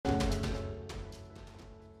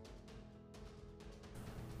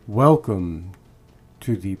Welcome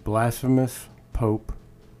to the Blasphemous Pope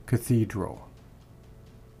Cathedral.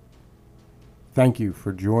 Thank you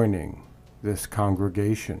for joining this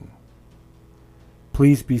congregation.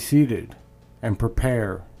 Please be seated and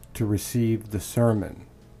prepare to receive the sermon.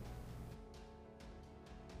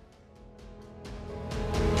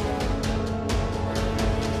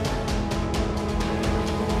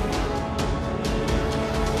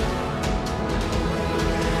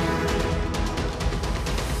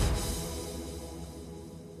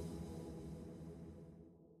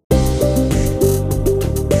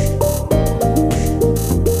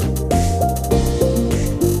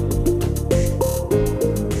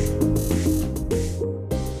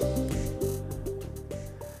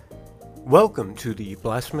 Welcome to the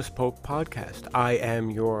Blasphemous Pope podcast. I am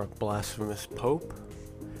your Blasphemous Pope,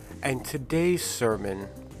 and today's sermon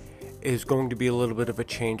is going to be a little bit of a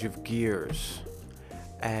change of gears,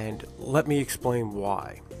 and let me explain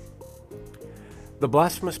why. The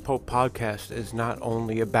Blasphemous Pope podcast is not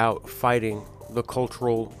only about fighting the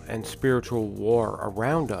cultural and spiritual war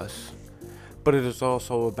around us, but it is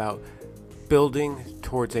also about building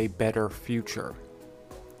towards a better future.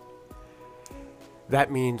 That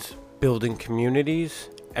means building communities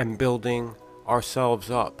and building ourselves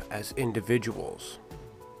up as individuals.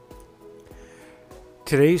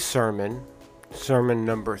 Today's sermon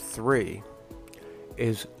number 3,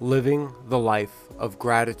 is living the life of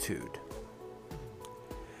gratitude.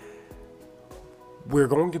 We're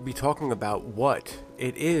going to be talking about what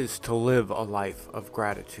it is to live a life of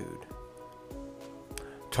gratitude.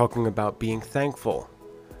 Talking about being thankful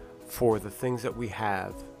for the things that we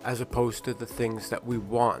have as opposed to the things that we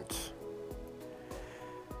want.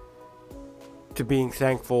 To being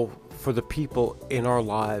thankful for the people in our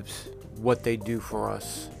lives, what they do for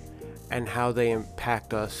us, and how they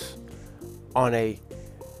impact us on a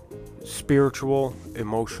spiritual,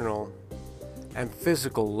 emotional, and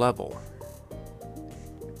physical level.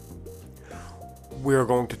 We're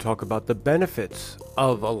going to talk about the benefits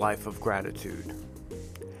of a life of gratitude,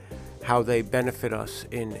 how they benefit us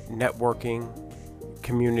in networking,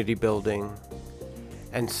 community building,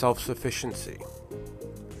 and self-sufficiency.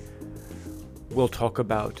 We'll talk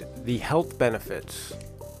about the health benefits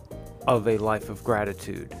of a life of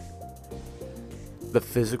gratitude, the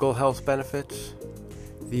physical health benefits,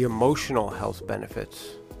 the emotional health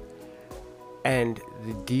benefits, and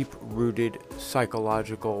the deep-rooted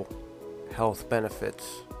psychological health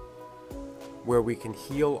benefits, where we can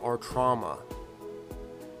heal our trauma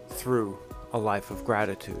through a life of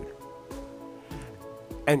gratitude.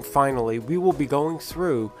 And finally, we will be going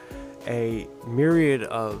through a myriad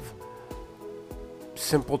of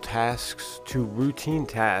simple tasks to routine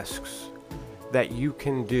tasks that you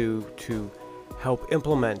can do to help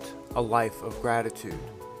implement a life of gratitude.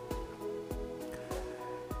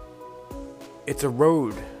 It's a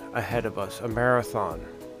road ahead of us, a marathon,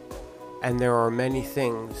 and there are many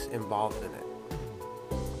things involved in it.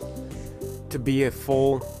 To be a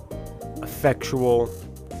full, effectual,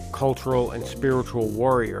 cultural, and spiritual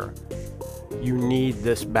warrior, you need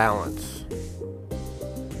this balance.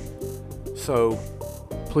 So,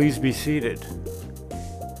 please be seated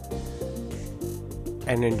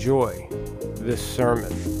and enjoy this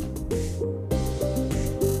sermon.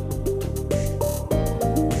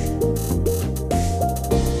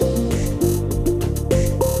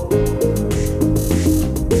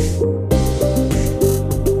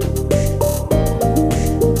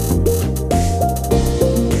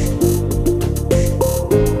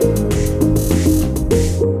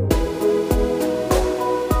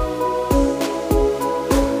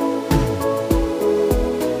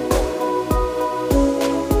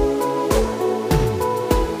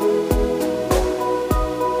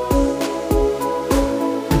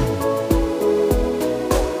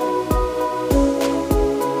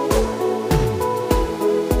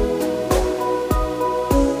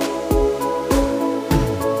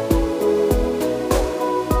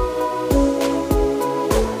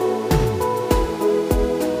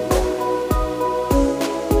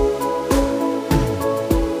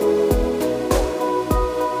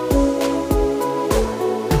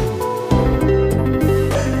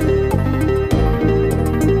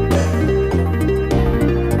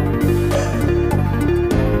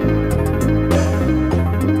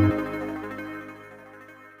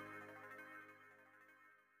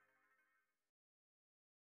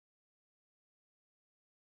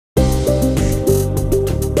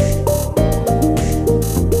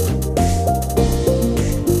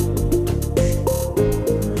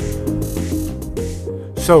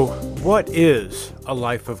 So, what is a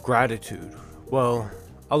life of gratitude? Well,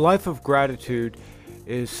 a life of gratitude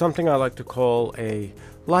is something I like to call a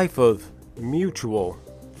life of mutual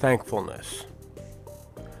thankfulness.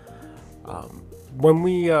 When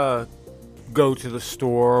we go to the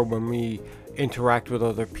store, when we interact with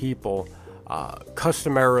other people,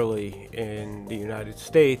 customarily in the United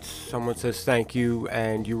States, someone says thank you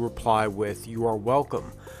and you reply with you are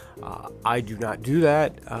welcome. I do not do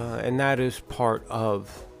that, and that is part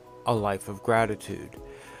of a life of gratitude.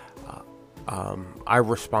 I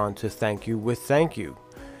respond to thank you with thank you,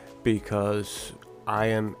 because I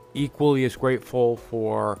am equally as grateful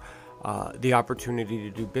for the opportunity to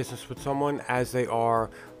do business with someone as they are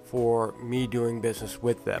for me doing business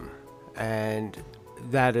with them. And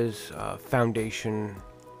that is a foundation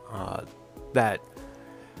that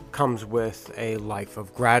comes with a life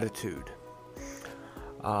of gratitude.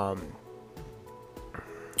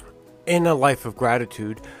 In a life of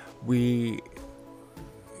gratitude, we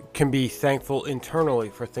can be thankful internally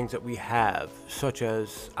for things that we have, such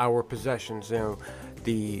as our possessions,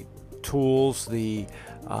 the tools, the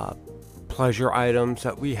pleasure items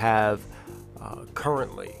that we have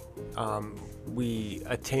currently. We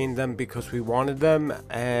attained them because we wanted them,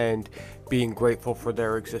 and being grateful for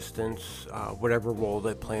their existence, whatever role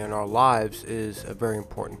they play in our lives, is a very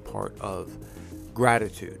important part of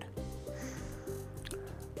gratitude.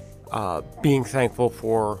 Being thankful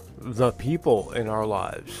for the people in our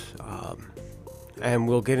lives. And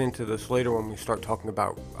we'll get into this later when we start talking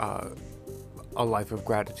about a life of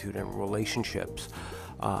gratitude and relationships.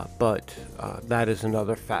 But that is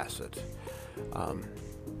another facet.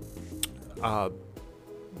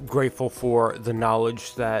 Grateful for the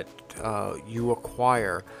knowledge that you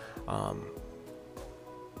acquire,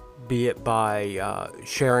 be it by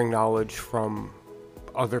sharing knowledge from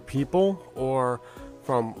other people or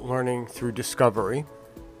from learning through discovery,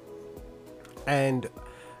 and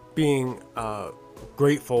being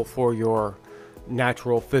grateful for your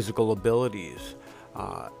natural physical abilities.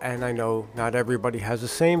 And I know not everybody has the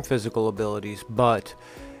same physical abilities, but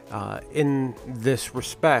in this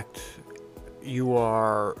respect, you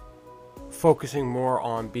are focusing more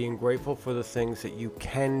on being grateful for the things that you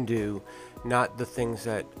can do, not the things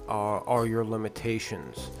that are your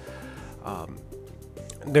limitations.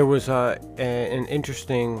 There was an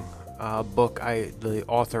interesting book. The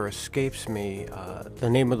author escapes me. The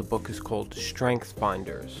name of the book is called Strength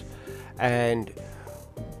Finders, and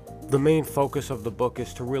the main focus of the book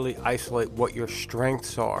is to really isolate what your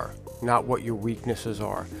strengths are, not what your weaknesses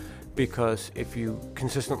are. Because if you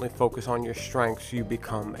consistently focus on your strengths, you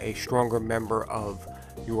become a stronger member of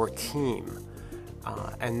your team.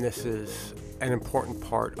 And this is an important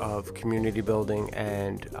part of community building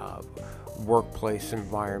and workplace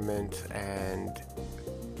environment and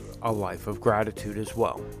a life of gratitude as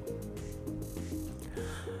well.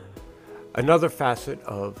 Another facet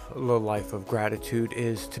of the life of gratitude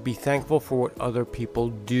is to be thankful for what other people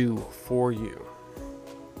do for you.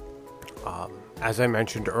 As I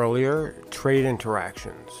mentioned earlier, trade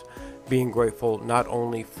interactions, being grateful not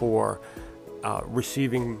only for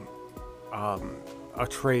receiving a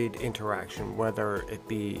trade interaction, whether it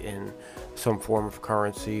be in some form of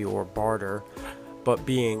currency or barter, but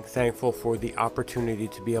being thankful for the opportunity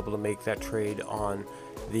to be able to make that trade on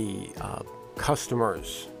the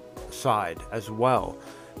customer's side as well,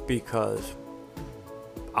 because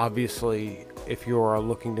obviously if you are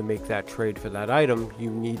looking to make that trade for that item,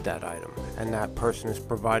 you need that item, and that person is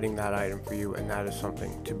providing that item for you, and that is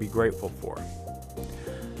something to be grateful for.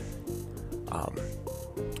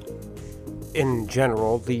 In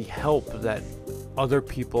general, the help that other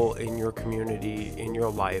people in your community, in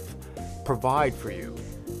your life, provide for you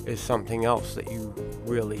is something else that you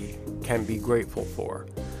really can be grateful for.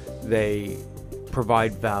 They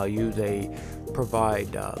provide value, they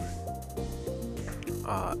provide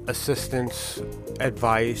assistance,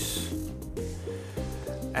 advice,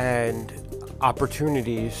 and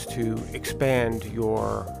opportunities to expand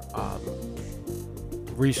your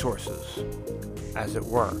resources, as it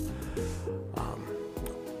were.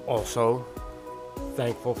 Also,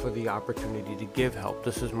 thankful for the opportunity to give help.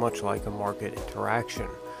 This is much like a market interaction,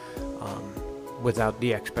 without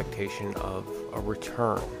the expectation of a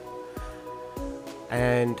return.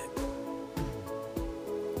 And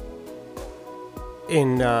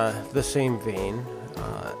in the same vein,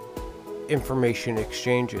 information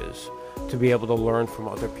exchanges, to be able to learn from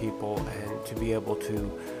other people and to be able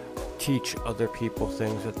to teach other people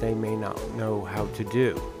things that they may not know how to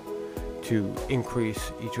do, to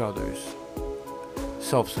increase each other's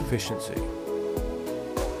self-sufficiency.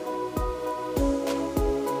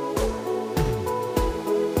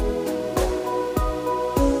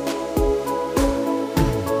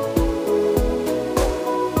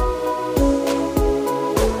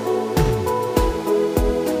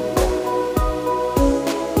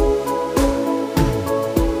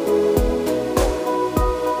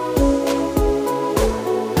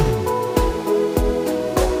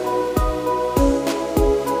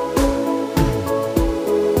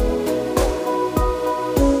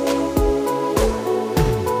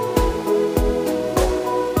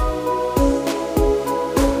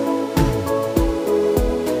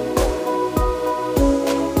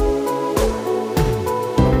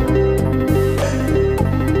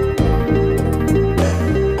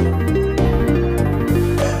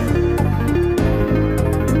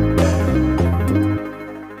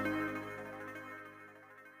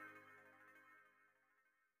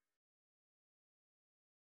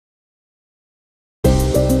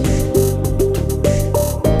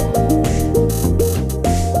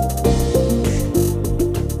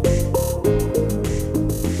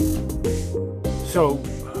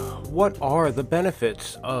 what are the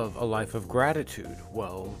benefits of a life of gratitude?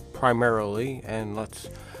 Well, primarily, and let's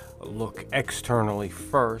look externally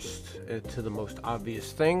first to the most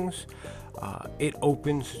obvious things, it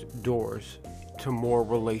opens doors to more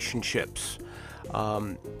relationships.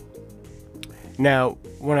 Now,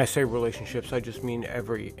 when I say relationships, I just mean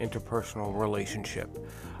every interpersonal relationship.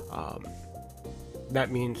 That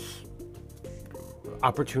means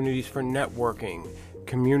opportunities for networking,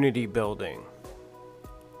 community building.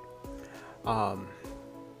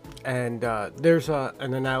 And there's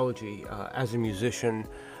an analogy as a musician.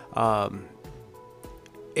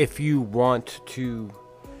 If you want to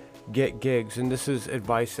get gigs, and this is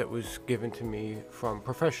advice that was given to me from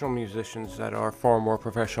professional musicians that are far more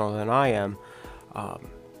professional than I am,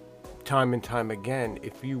 time and time again,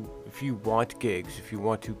 if you want gigs, if you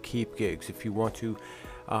want to keep gigs, if you want to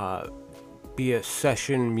be a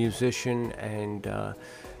session musician and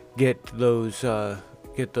get those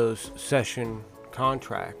session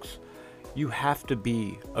contracts, you have to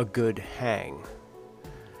be a good hang.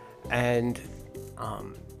 And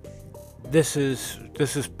this is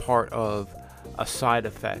part of a side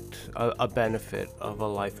effect, a benefit of a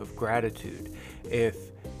life of gratitude. If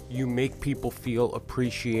you make people feel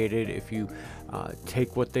appreciated, if you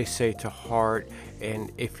take what they say to heart,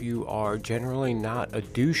 and if you are generally not a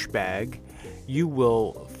douchebag, you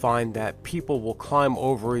will find that people will climb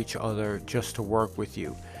over each other just to work with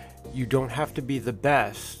you. You don't have to be the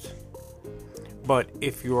best, but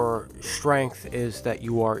if your strength is that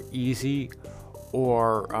you are easy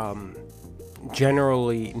or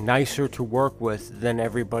generally nicer to work with than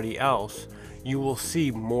everybody else, you will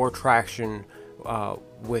see more traction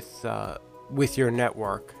with your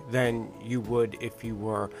network than you would if you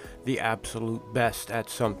were the absolute best at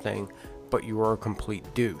something, but you were a complete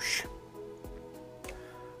douche.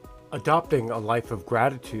 Adopting a life of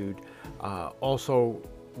gratitude also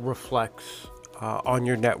reflects on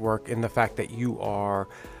your network in the fact that you are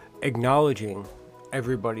acknowledging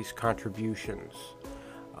everybody's contributions.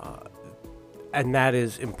 And that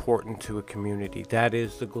is important to a community. That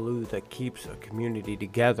is the glue that keeps a community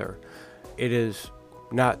together. It is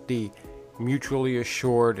not the mutually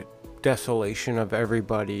assured desolation of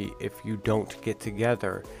everybody if you don't get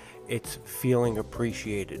together. It's feeling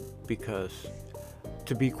appreciated because,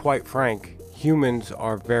 to be quite frank, humans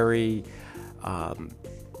are very,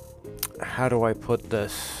 how do I put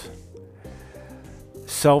this,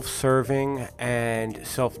 self-serving and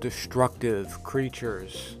self-destructive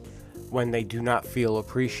creatures when they do not feel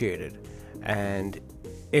appreciated. And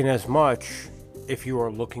inasmuch, if you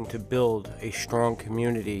are looking to build a strong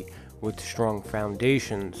community with strong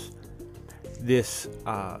foundations, this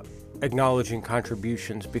acknowledging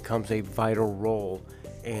contributions becomes a vital role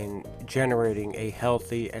in generating a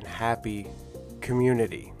healthy and happy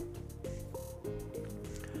community.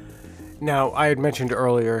 Now, I had mentioned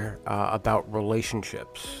earlier about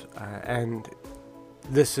relationships, and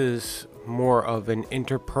this is more of an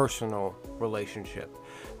interpersonal relationship,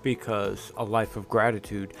 because a life of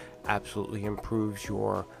gratitude absolutely improves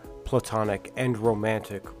your platonic and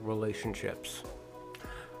romantic relationships.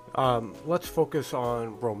 Let's focus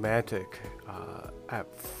on romantic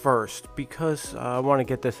at first, because I want to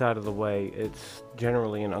get this out of the way. It's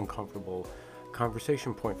generally an uncomfortable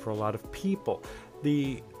conversation point for a lot of people.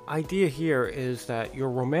 The idea here is that your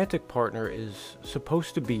romantic partner is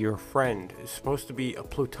supposed to be your friend, is supposed to be a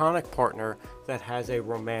platonic partner that has a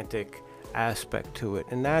romantic aspect to it,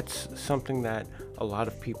 and that's something that a lot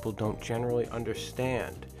of people don't generally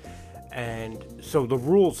understand. And so the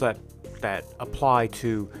rules that apply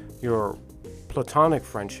to your platonic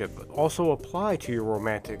friendship also apply to your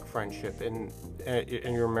romantic friendship in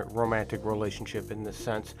your romantic relationship, in the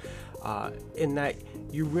sense in that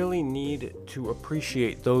you really need to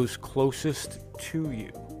appreciate those closest to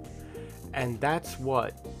you. And that's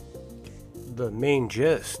what the main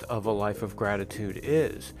gist of a life of gratitude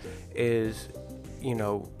is, you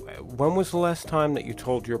know, when was the last time that you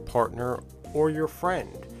told your partner or your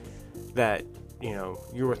friend that, you know,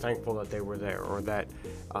 you were thankful that they were there, or that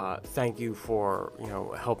thank you for, you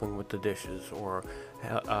know, helping with the dishes, or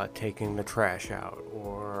taking the trash out,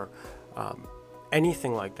 or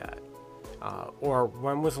anything like that? Or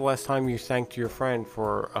when was the last time you thanked your friend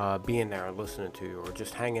for being there and listening to you, or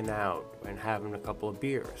just hanging out and having a couple of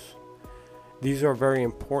beers? These are very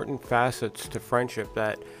important facets to friendship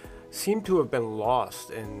that seem to have been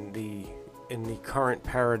lost in the current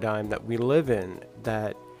paradigm that we live in,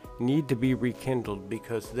 that need to be rekindled,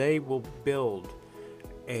 because they will build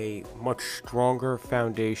a much stronger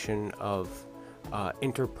foundation of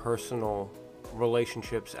interpersonal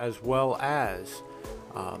relationships, as well as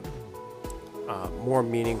more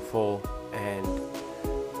meaningful and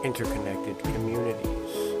interconnected communities.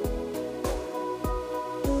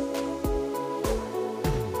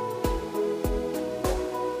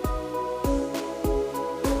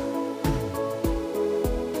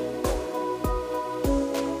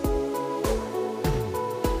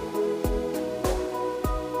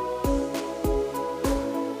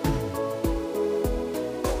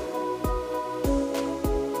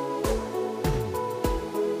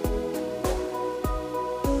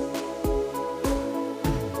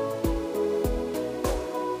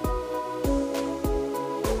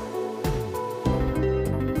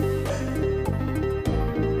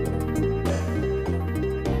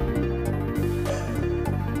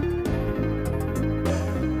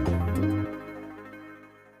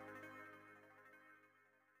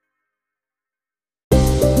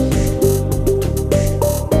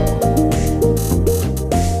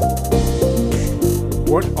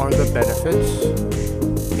 What are the benefits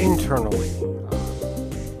internally?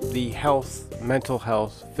 The health, mental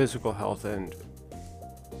health, physical health, and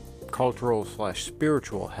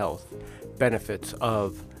cultural/spiritual health benefits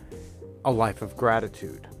of a life of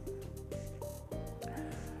gratitude.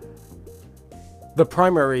 The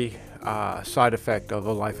primary side effect of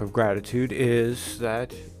a life of gratitude is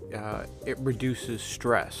that it reduces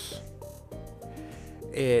stress.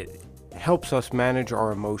 It helps us manage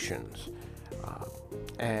our emotions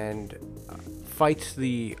and fights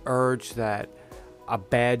the urge that a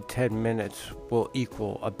bad 10 minutes will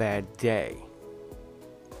equal a bad day.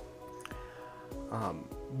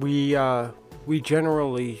 We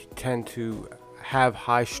generally tend to have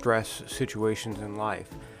high stress situations in life,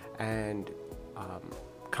 and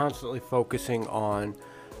constantly focusing on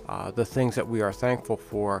the things that we are thankful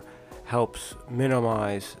for helps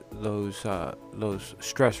minimize those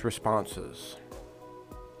stress responses.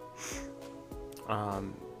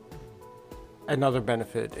 Another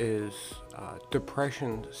benefit is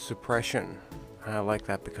depression suppression. I like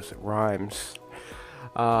that because it rhymes.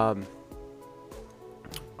 There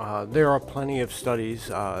are plenty of studies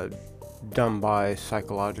done by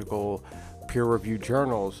psychological peer-reviewed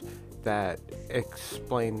journals that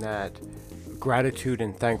explain that gratitude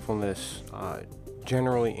and thankfulness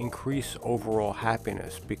generally increase overall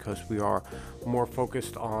happiness because we are more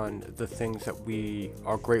focused on the things that we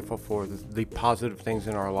are grateful for, the positive things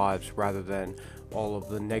in our lives, rather than all of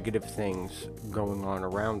the negative things going on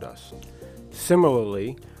around us.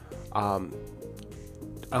 Similarly, a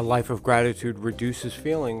life of gratitude reduces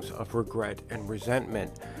feelings of regret and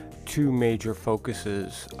resentment, two major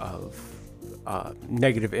focuses of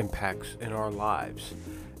negative impacts in our lives,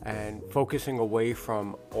 and focusing away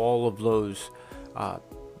from all of those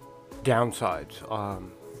downsides,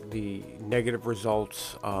 the negative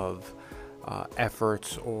results of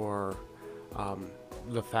efforts, or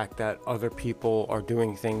the fact that other people are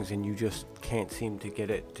doing things and you just can't seem to get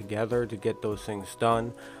it together to get those things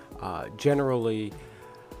done. Generally,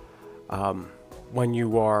 when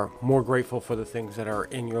you are more grateful for the things that are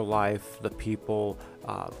in your life, the people,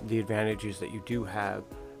 the advantages that you do have,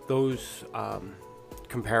 those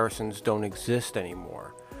comparisons don't exist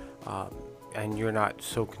anymore. And you're not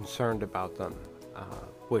so concerned about them,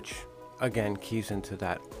 which again keys into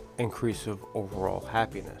that increase of overall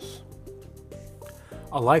happiness.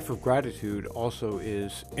 A life of gratitude also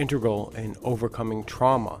is integral in overcoming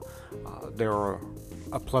trauma. There are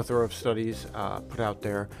a plethora of studies put out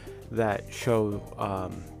there that show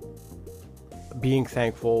being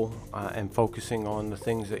thankful and focusing on the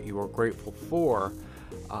things that you are grateful for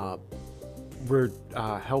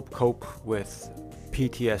help cope with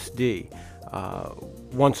PTSD.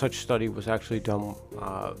 One such study was actually done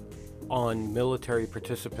on military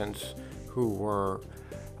participants who were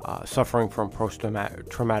suffering from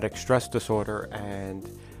post-traumatic stress disorder, and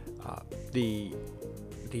the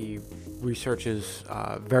research is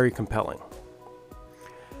very compelling.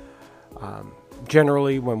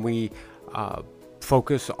 Generally, when we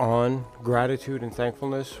focus on gratitude and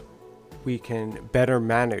thankfulness, we can better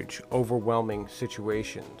manage overwhelming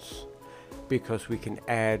situations because we can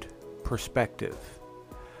add perspective,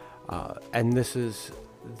 and this is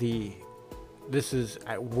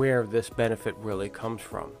where this benefit really comes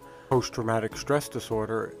from. Post-traumatic stress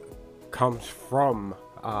disorder comes from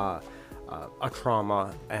a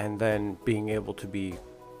trauma, and then being able to be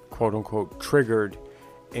quote-unquote triggered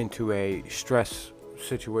into a stress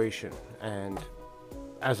situation. And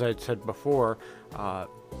as I said before, a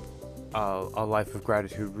life of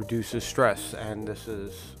gratitude reduces stress, and this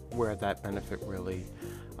is where that benefit really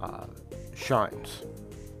shines.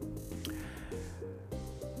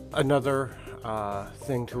 Another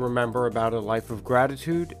thing to remember about a life of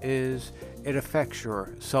gratitude is it affects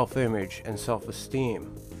your self-image and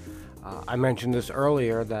self-esteem. I mentioned this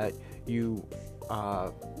earlier that you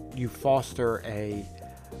foster a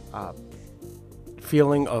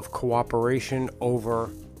feeling of cooperation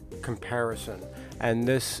over comparison. And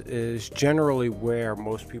this is generally where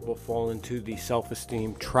most people fall into the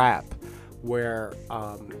self-esteem trap, where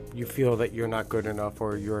you feel that you're not good enough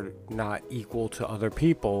or you're not equal to other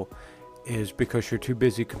people, is because you're too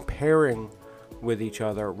busy comparing with each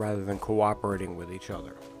other rather than cooperating with each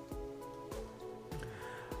other.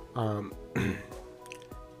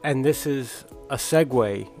 And this is a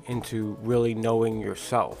segue into really knowing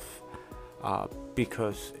yourself,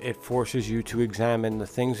 because it forces you to examine the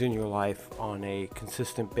things in your life on a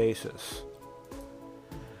consistent basis.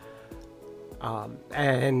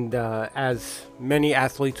 As many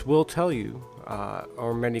athletes will tell you,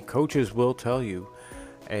 or many coaches will tell you,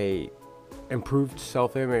 a improved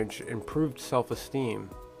self-image, improved self-esteem,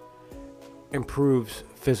 improves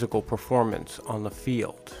physical performance on the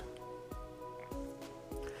field.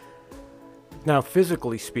 Now,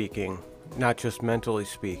 physically speaking, not just mentally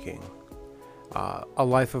speaking, a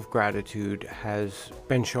life of gratitude has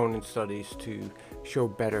been shown in studies to show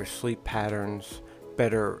better sleep patterns,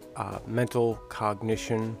 better mental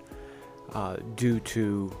cognition, due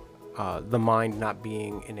to the mind not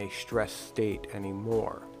being in a stress state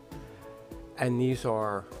anymore. And these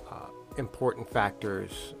are important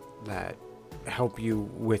factors that help you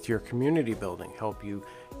with your community building, help you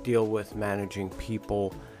deal with managing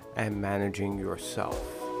people and managing yourself.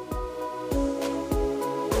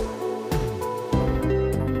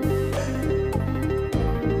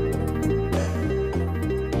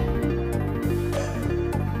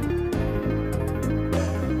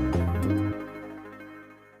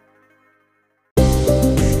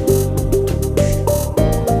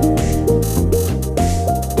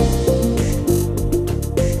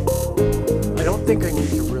 I don't think I need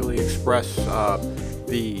to really express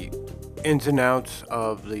the ins and outs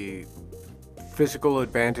of the physical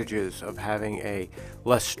advantages of having a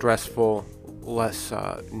less stressful, less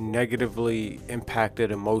negatively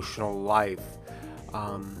impacted emotional life.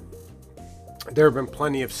 There have been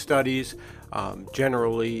plenty of studies.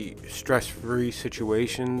 Generally, stress-free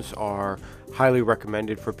situations are highly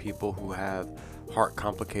recommended for people who have heart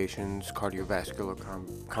complications, cardiovascular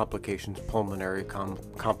complications, pulmonary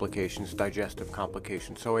complications, digestive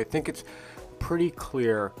complications. So I think it's pretty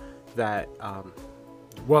clear that,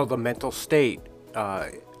 the mental state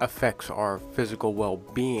affects our physical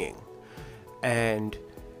well-being. And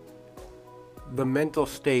the mental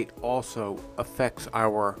state also affects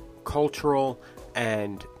our cultural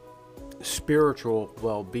and spiritual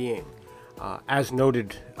well-being. As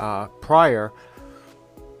noted prior,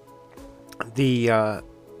 the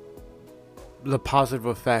positive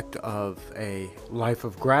effect of a life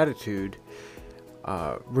of gratitude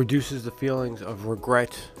reduces the feelings of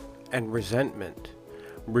regret and resentment,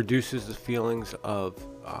 reduces the feelings of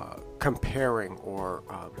comparing or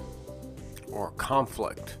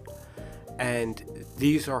conflict. And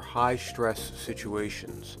these are high stress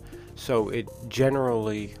situations. So it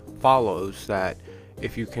generally follows that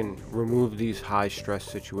if you can remove these high stress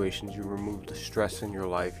situations, you remove the stress in your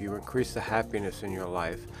life, you increase the happiness in your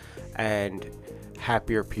life, and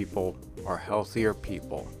happier people are healthier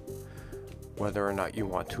people. Whether or not you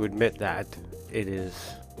want to admit that, it is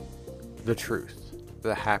the truth.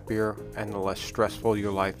 The happier and the less stressful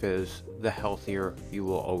your life is, the healthier you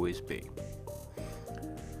will always be.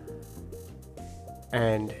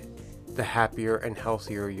 And the happier and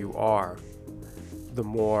healthier you are, the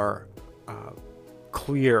more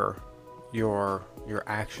clear your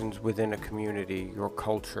actions within a community, your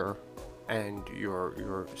culture, and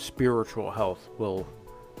your spiritual health will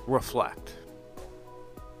reflect.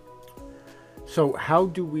 So how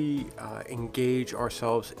do we engage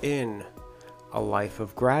ourselves in a life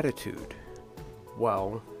of gratitude?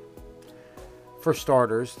 Well, for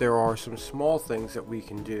starters, there are some small things that we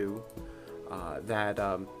can do that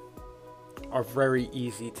are very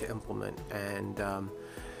easy to implement. And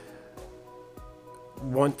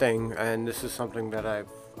one thing, and this is something that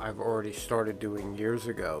I've already started doing years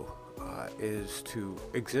ago, is to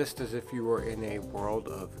exist as if you were in a world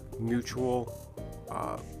of mutual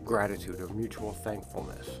gratitude or mutual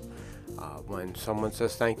thankfulness. When someone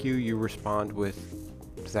says thank you, you respond with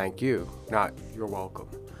thank you, not you're welcome,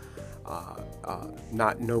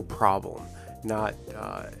 not no problem, not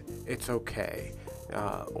it's okay,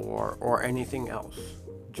 or anything else.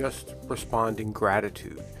 Just respond in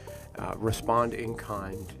gratitude. Respond in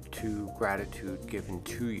kind to gratitude given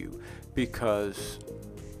to you, because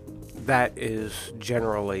that is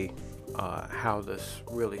generally how this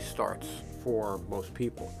really starts for most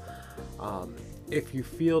people. if you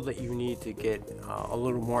feel that you need to get a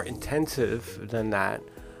little more intensive than that,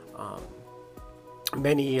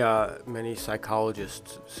 many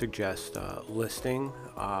psychologists suggest listing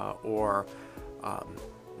or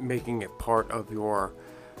making it part of your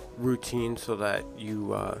routine so that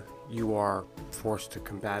you are forced to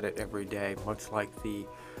combat it every day, much like the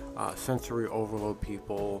sensory overload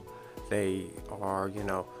people. They are,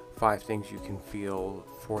 5 things you can feel,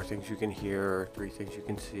 4 things you can hear, 3 things you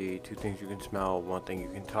can see, 2 things you can smell, 1 thing you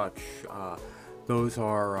can touch. Those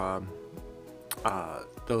are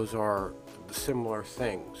similar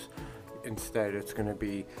things. Instead, it's going to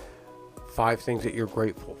be 5 things that you're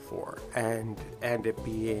grateful for, and it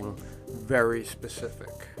being very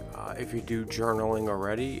specific. If you do journaling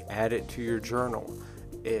already, add it to your journal.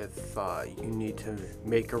 If you need to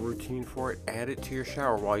make a routine for it, add it to your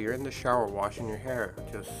shower. While you're in the shower washing your hair,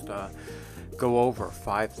 just go over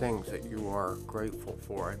 5 things that you are grateful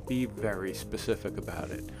for and be very specific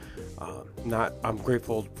about it. Not, I'm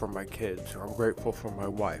grateful for my kids, or I'm grateful for my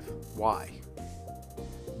wife. Why?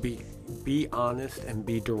 Be honest and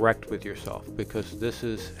be direct with yourself, because this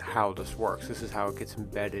is how this works. This is how it gets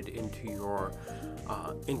embedded into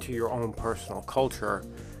your own personal culture,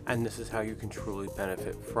 and this is how you can truly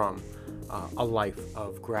benefit from a life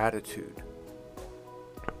of gratitude.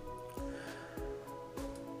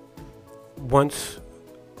 Once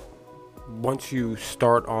you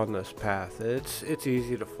start on this path, it's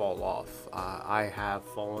easy to fall off. I have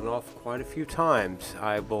fallen off quite a few times.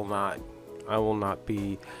 I will not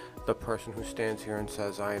be the person who stands here and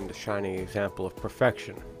says I am the shining example of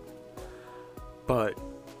perfection. But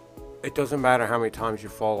it doesn't matter how many times you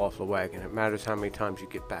fall off the wagon. It matters how many times you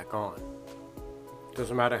get back on. It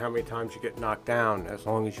doesn't matter how many times you get knocked down, as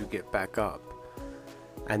long as you get back up.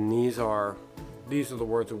 And these are the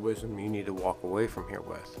words of wisdom you need to walk away from here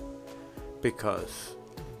with. Because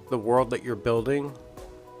the world that you're building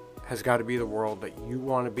has got to be the world that you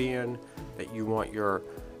want to be in, that you want your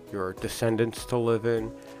descendants to live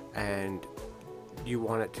in, and you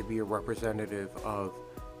want it to be a representative of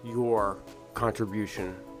your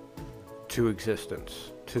contribution to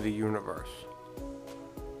existence, to the universe.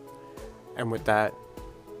 And with that,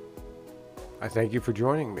 I thank you for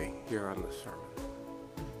joining me here on this sermon.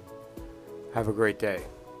 Have a great day.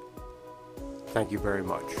 Thank you very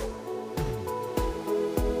much.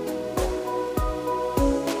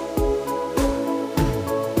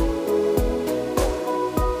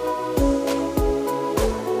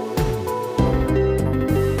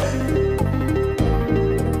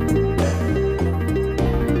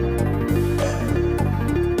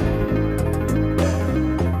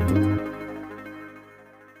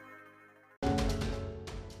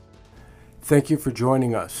 Thank you for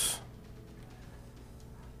joining us.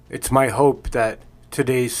 It's my hope that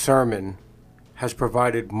today's sermon has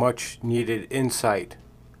provided much needed insight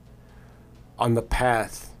on the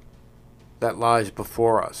path that lies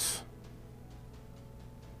before us.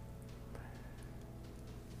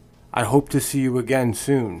 I hope to see you again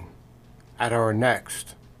soon at our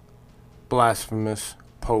next Blasphemous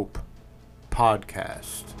Pope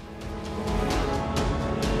podcast.